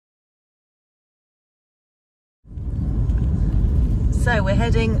So we're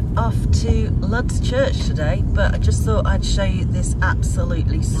heading off to Luds Church today, but I just thought I'd show you this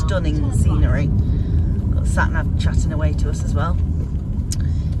absolutely stunning scenery. Got the sat-nav chatting away to us as well.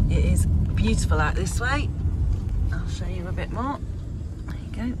 It is beautiful out this way. I'll show you a bit more. There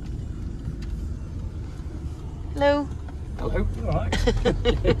you go. Hello. Hello, you alright?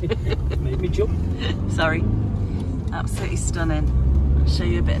 Made me jump. Sorry. Absolutely stunning. I'll show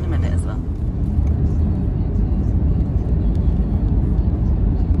you a bit in a minute as well.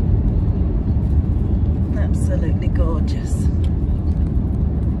 Absolutely gorgeous.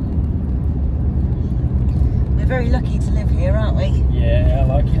 We're very lucky to live here, aren't we? Yeah, I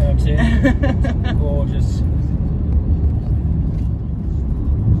like it out here. It's gorgeous.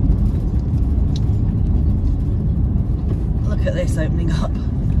 Look at this opening up.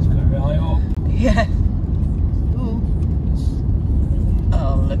 It's very high up. Yeah. Ooh.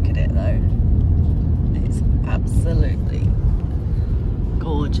 Oh, look at it though. It's absolutely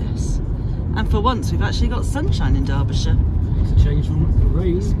gorgeous. And for once, we've actually got sunshine in Derbyshire. It's a change from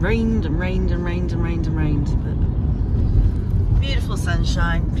rain. It's rained and rained and rained and rained and rained. But beautiful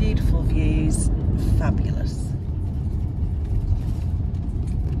sunshine, beautiful views, fabulous.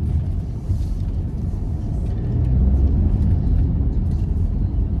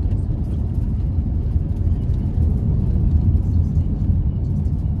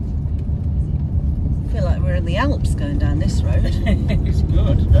 I feel like we're in the Alps going down this road. It's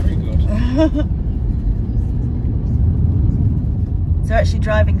good, very good. So actually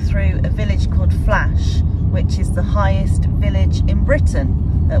driving through a village called Flash, which is the highest village in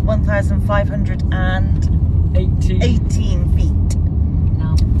Britain at 1,518 feet.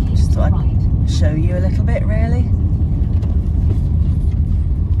 Now, Just thought I'd show you a little bit really.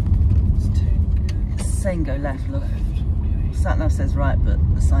 It's saying go left, look. Sat nav says right, but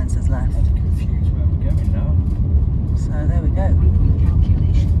the sign says left. I'm confused where we're going now. So there we go.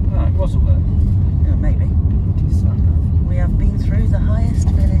 Oh, it was up there. Yeah, maybe. We have been through the highest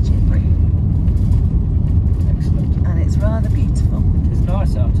village in Britain. Excellent. And it's rather beautiful. It's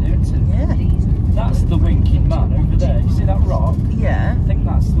nice out here, isn't it? Yeah. That's the winking man over there. You see that rock? Yeah. I think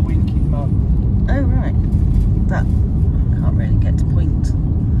that's the winking man. Oh right. That I can't really get to point.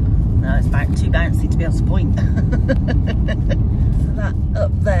 No, it's about too bouncy to be able to point. So that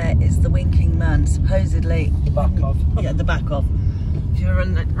up there is the winking man, supposedly. The back of. Yeah, the back of. If you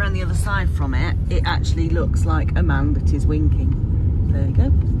run around the other side from it, it actually looks like a man that is winking. There you go.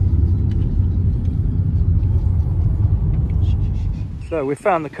 So we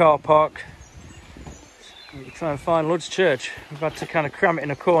found the car park. We'll try and find Luds Church. We've had to kind of cram it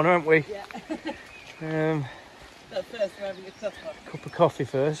in a corner, haven't we? Yeah. But first we're having a Cup of coffee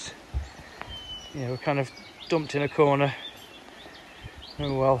first. Yeah, we're kind of dumped in a corner.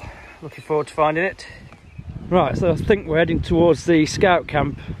 Oh well, looking forward to finding it. Right, so I think we're heading towards the scout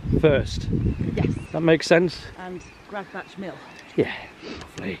camp first. Yes. That makes sense? And Gradbatch Mill. Yeah,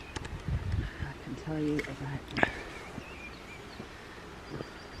 lovely. I can tell you about it.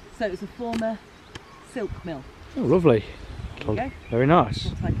 So it's a former silk mill. Oh, lovely. There you go. Very nice.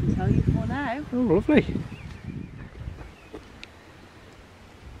 That's what I can tell you for now. Oh, lovely.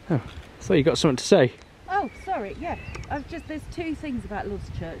 Oh, I thought you got something to say. Oh, sorry, yeah. There's two things about Luds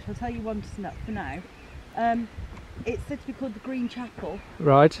Church. I'll tell you one for now. It's said to be called the Green Chapel,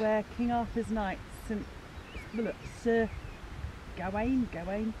 Right. where King Arthur's knights, Sir Gawain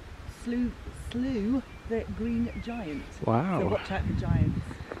slew the Green Giant. Wow. So watch out for giants.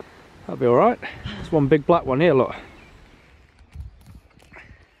 That'll be alright. There's one big black one here, look.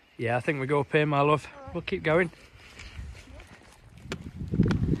 Yeah, I think we go up here, my love. We'll keep going.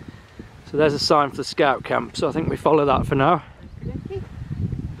 So there's a sign for the scout camp, so I think we follow that for now. Okay.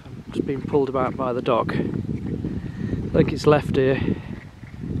 I'm just being pulled about by the dog. I think it's left here.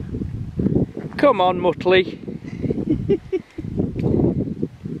 Come on, Muttley.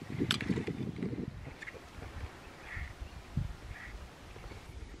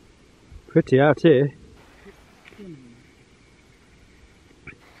 Pretty out here.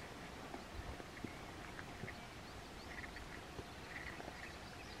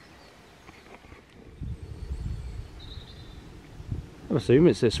 I assume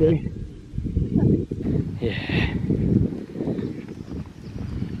it's this way. Yeah.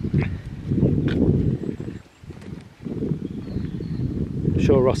 I'm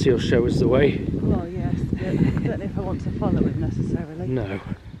sure Rossi will show us the way. Well, yes, but I don't know if I want to follow it necessarily. No.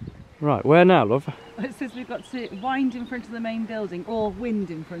 Right, where now, love? It says we've got to wind in front of the main building or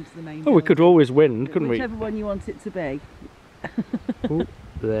wind in front of the main Oh, building. we could always wind, couldn't Whichever one you want it to be. we? Ooh,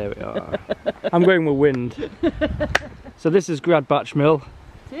 there we are. I'm going with wind. So this is Gradbatch Mill.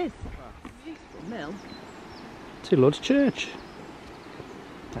 It is. Beautiful mill. To Luds Church.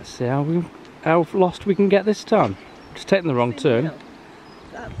 Let's see how lost we can get this time. Just taking the wrong turn.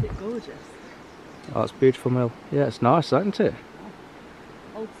 It's absolutely gorgeous. Oh, it's a beautiful mill. Yeah, it's nice, isn't it?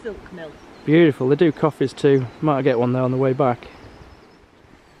 Old silk mill. Beautiful. They do coffees too. Might get one there on the way back.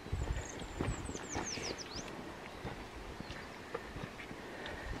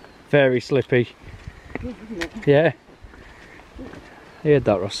 Very slippy. Good, isn't it? Yeah. You heard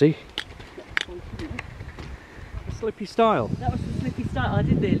that, Rossi? Slippy style. That was the slippy style. I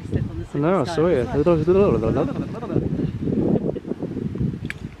did nearly slip on the slippy No, I style. saw you.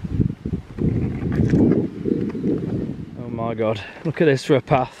 Oh my god, look at this for a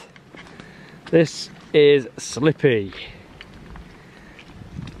path. This is slippy.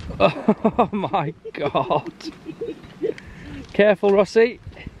 Oh my god. Careful, Rossi.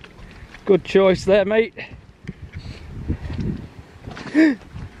 Good choice there, mate. I'm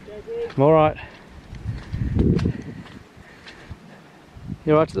alright.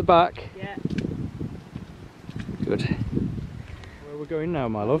 You're right at the back? Yeah. Good. Where we're going now,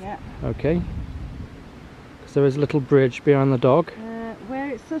 my love? Yeah. Okay. So there is a little bridge behind the dog. Where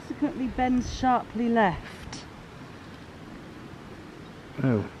it subsequently bends sharply left.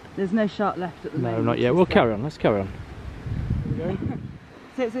 Oh. There's no sharp left at the moment. No, not yet. We'll carry on. Let's carry on. Where are we going?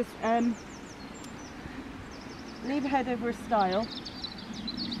 So it says, leave ahead over a stile.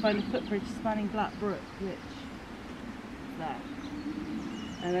 Find a footbridge spanning Black Brook, which there.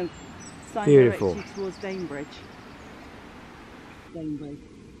 And then sign Beautiful. directs you towards Danebridge. Danebridge,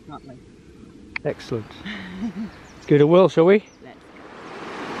 that way. Excellent. Let's give it a whirl, shall we? Let's go.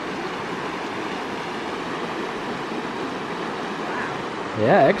 Wow.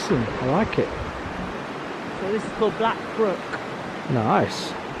 Yeah, excellent. I like it. So this is called Black Brook.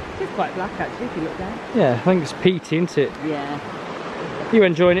 Nice. It's quite black actually if you look down. Yeah, I think it's peaty, isn't it? Yeah. You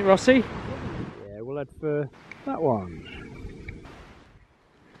enjoying it, Rossi? Yeah, we'll head for that one.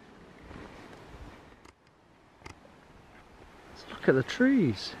 Let's look at the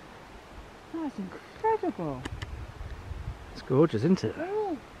trees. That's incredible. It's gorgeous, isn't it? They're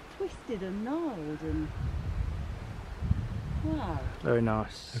all twisted and gnarled and wow. Very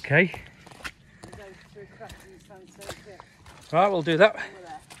nice. Okay. We'll go through cracks in the sandstone here. Right, we'll do that. We're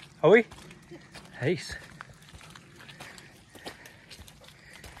there. Are we? Ace.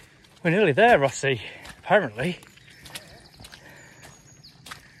 We're nearly there, Rossi, apparently.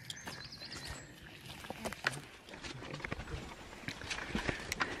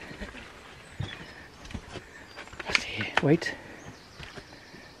 Rossi, wait.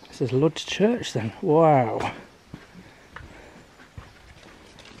 This is Luds Church then. Wow.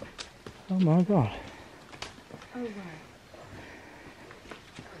 Oh my god. Oh wow.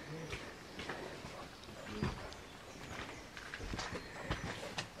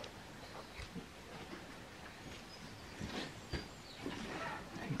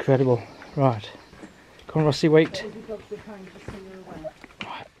 Incredible. Right. Come on, Rossi, wait.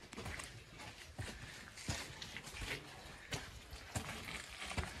 Right.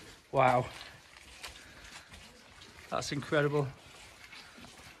 Wow. That's incredible.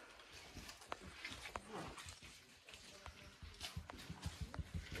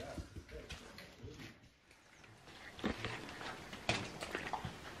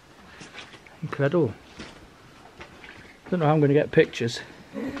 Incredible. Don't know how I'm going to get pictures.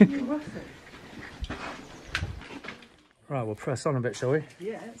 Right, we'll press on a bit, shall we?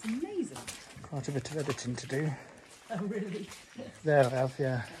 Yeah, it's amazing. Quite a bit of editing to do. Oh really? There I have,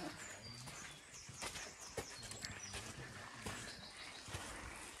 yeah.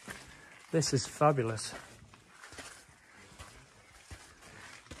 This is fabulous.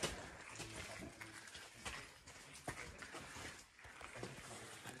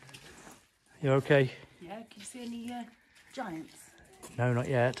 You okay? Yeah, can you see any giants? No, not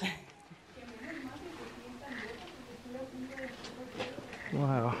yet.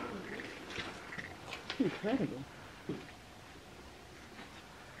 Wow. Incredible.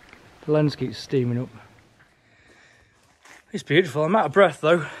 The lens keeps steaming up. It's beautiful. I'm out of breath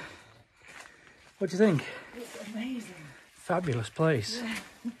though. What do you think? It's amazing. Fabulous place.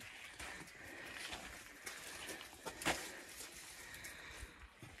 Yeah.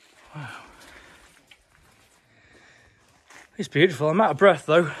 Wow. It's beautiful. I'm out of breath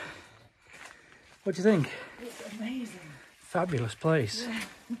though. What do you think? It's amazing. Fabulous place.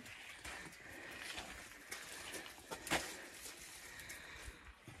 Yeah.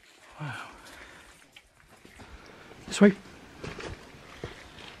 Wow. This way.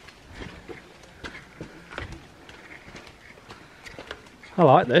 I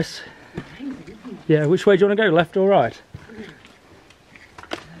like this. Yeah, which way do you want to go? Left or right?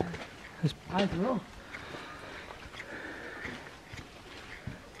 Either or.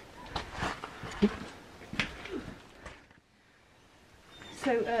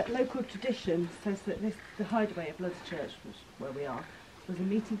 So local tradition says that the hideaway of Luds Church, which is where we are, was a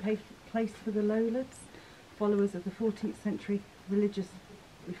meeting place for the Lowlands, followers of the 14th century religious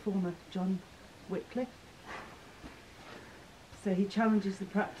reformer John Wycliffe. So he challenges the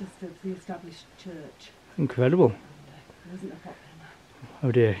practice of the established church. Incredible. There wasn't a popular man.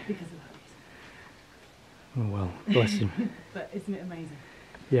 Oh dear. Because of that Oh reason. well, bless him. But isn't it amazing?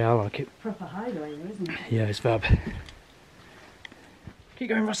 Yeah, I like it. Proper hideaway there, isn't it? Yeah, it's fab. Keep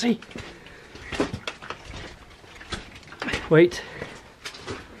going, Rossi. Wait.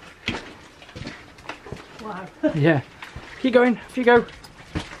 Wow. Yeah. Keep going. Off you go.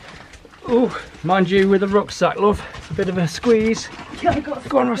 Oh, mind you, with a rucksack, love. A bit of a squeeze. Yeah, I got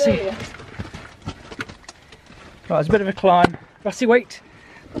Go on, Rossi. earlier. Right, it's a bit of a climb. Rossi, wait.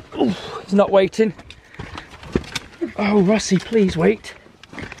 Oh, he's not waiting. Oh, Rossi, please wait.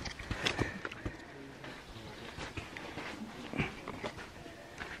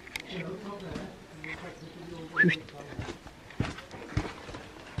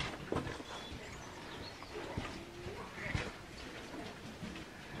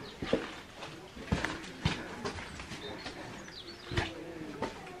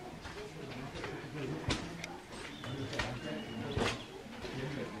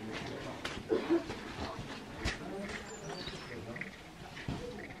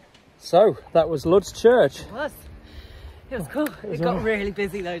 So, that was Luds Church. It was. It was cool. was It got alright. really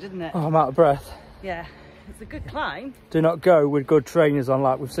busy though, didn't it? Oh, I'm out of breath. Yeah. It's a good climb. Do not go with good trainers on,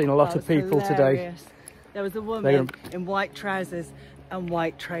 like we've seen a lot That of was people today. hilarious. There was a woman in white trousers and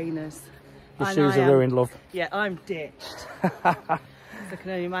white trainers. The And shoes I are am- ruined, love. Yeah, I'm ditched. So I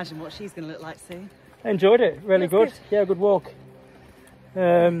can only imagine what she's going to look like soon. I enjoyed it, really It was good. Yeah, good walk.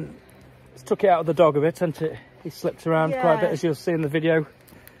 It's took it out of the dog a bit, hasn't it? He slipped around quite a bit, Yeah. as you'll see in the video.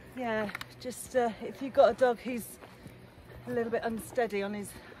 Yeah, just if you've got a dog who's a little bit unsteady on his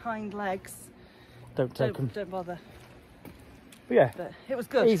hind legs, Don't take him. don't bother. But yeah, But it was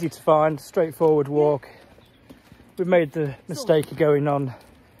good. easy to find, straightforward walk. We made the mistake of going on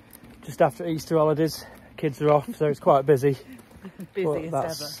just after Easter holidays. Kids are off, so it's quite busy. Busy But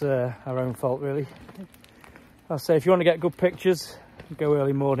as that's ever. our own fault, really. I'll say, if you want to get good pictures, go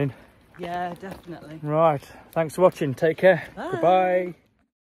early morning. Yeah, definitely. Right, thanks for watching. Take care. Bye. Goodbye.